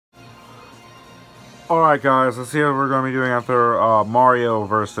Alright guys, let's see what we're going to be doing after Mario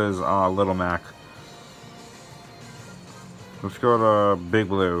versus Little Mac. Let's go to Big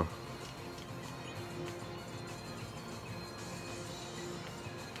Blue.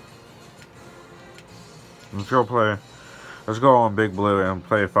 Let's go on Big Blue and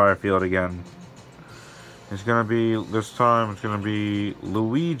play Firefield again. It's gonna be, this time, it's gonna be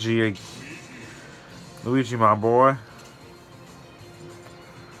Luigi. Luigi, my boy.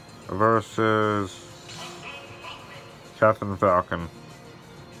 Versus Captain Falcon.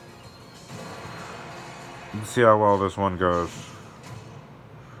 Let's see how well this one goes.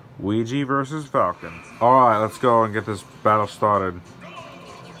 Luigi versus Falcon. Alright, let's go and get this battle started.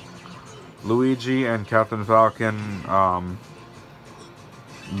 Luigi and Captain Falcon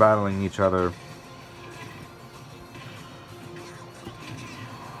battling each other.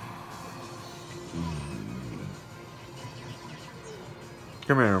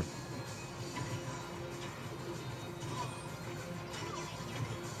 Come here.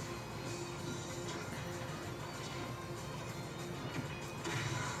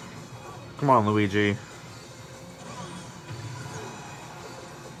 Come on, Luigi.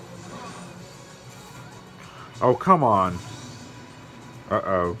 Oh, come on.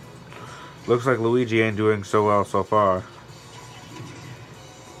 Uh-oh. Looks like Luigi ain't doing so well so far.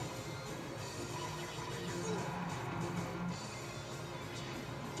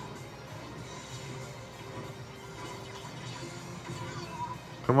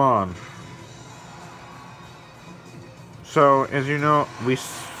 Come on. So, as you know,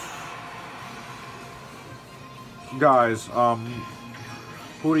 guys,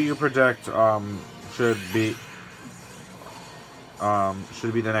 who do you predict, should be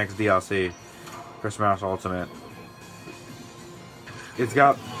the next DLC for Smash Ultimate? It's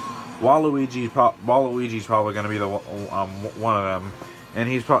got Waluigi's probably going to be the one of them, and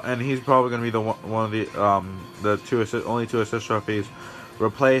he's probably going to be the one of the only two assist trophies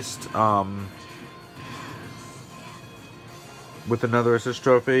replaced with another assist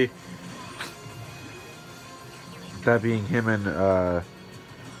trophy. That being him and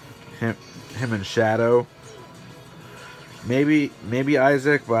Shadow. Maybe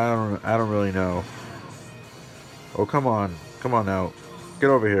Isaac, but I don't really know. Oh, come on now,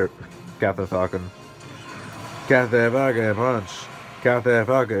 get over here, Captain Falcon. Captain Falcon punch. Captain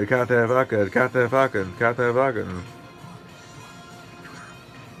Falcon. Captain Falcon. Captain Falcon. Captain Falcon.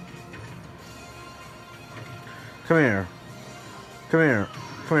 Come here. Come here.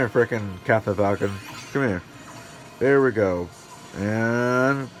 Come here, frickin' Captain Falcon. Come here. There we go.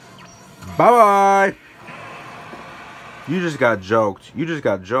 And bye-bye. You just got joked. You just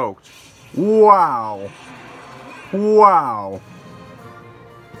got joked. Wow. Wow.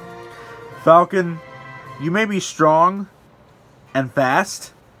 Falcon, you may be strong and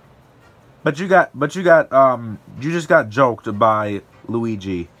fast, but you just got joked by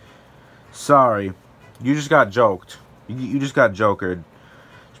Luigi. Sorry. You just got joked. You just got jokered.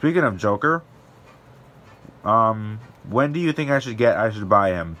 Speaking of Joker, when do you think I should buy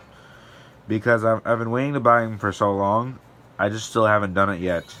him? Because I've been waiting to buy him for so long. I just still haven't done it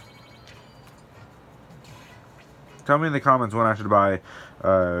yet. Tell me in the comments when I should buy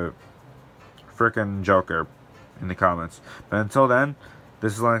frickin' Joker in the comments. But until then,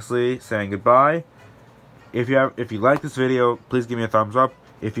 this is Leslie saying goodbye. If you like this video, please give me a thumbs up.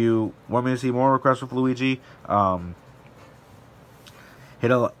 If you want me to see more requests with Luigi,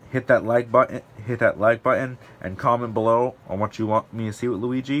 hit that like button and comment below on what you want me to see with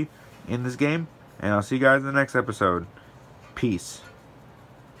Luigi in this game, and I'll see you guys in the next episode. Peace.